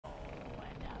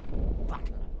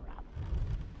bottle of rum.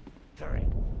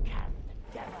 Drink and the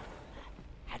devil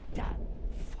had done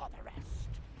for the rest.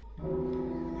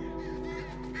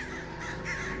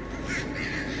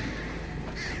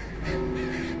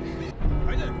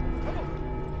 Right there, come on.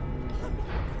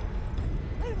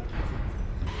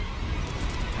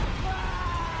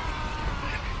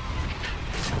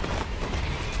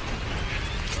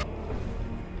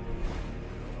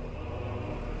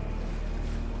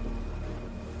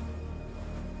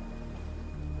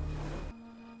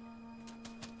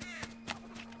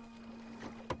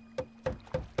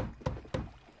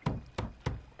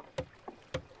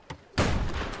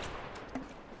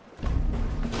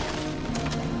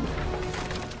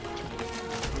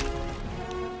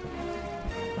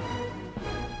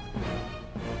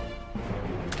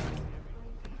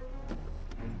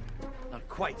 Not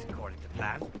quite according to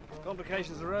plan.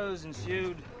 Complications arose,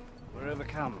 ensued. We're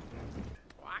overcome.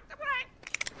 Walk the plank!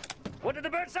 What did the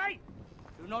bird say?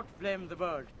 Do not blame the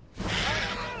bird.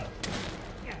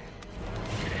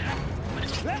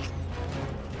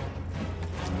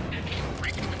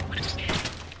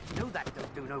 Knew that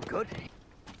don't do no good.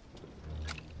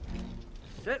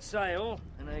 Set sail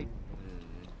in a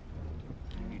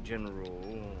general.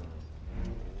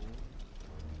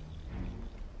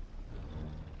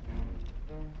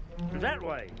 That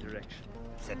way direction.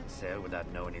 Setting sail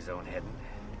without knowing his own heading.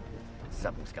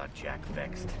 Something's got Jack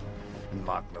vexed. And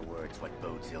mark my words, what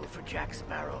bodes ill for Jack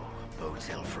Sparrow bodes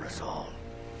ill for us all.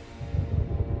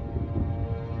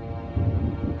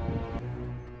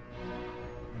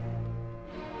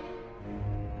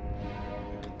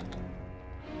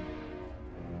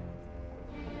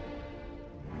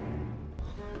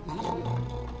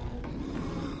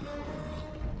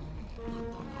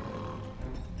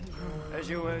 As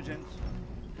you were, gents.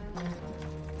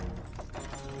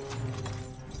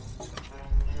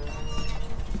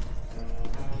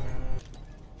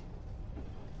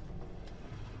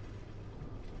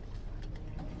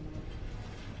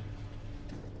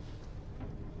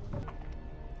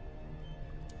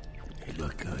 You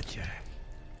look good, Jack.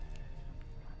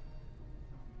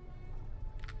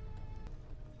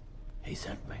 He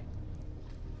sent me.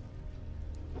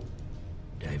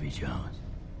 Davy Jones.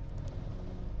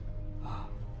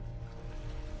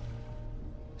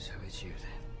 So it's you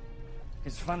then.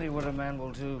 It's funny what a man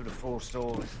will do to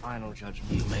forestall his final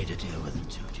judgment. You made a deal with him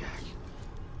too, Jack.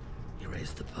 He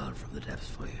raised the pearl from the depths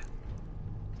for you.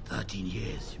 13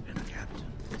 years you've been a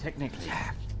captain. Technically.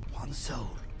 Jack, one soul.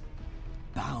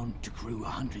 Bound to crew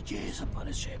 100 years upon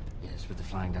a ship. Yes, but the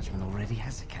Flying Dutchman already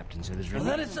has a captain, so there's Well, really...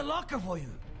 then it's a locker for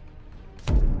you.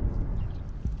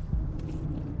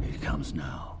 It comes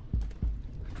now,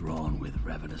 drawn with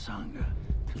ravenous hunger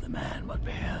to the man what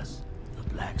bears the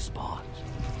black spot.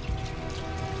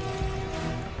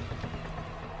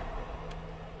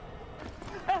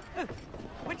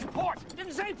 Which port?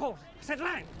 Didn't say port. Said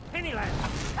land. Any land.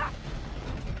 Ah.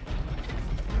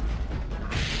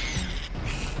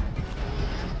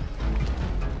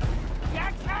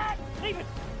 Jackson! Leave it!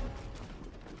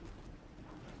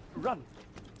 Run.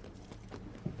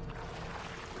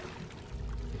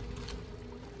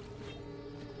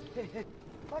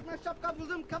 Bak ben şapka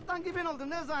buldum, kaptan gibi oldum.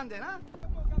 Ne zannedin ha?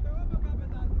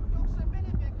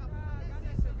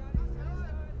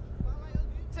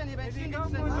 Seni ben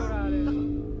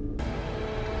şimdi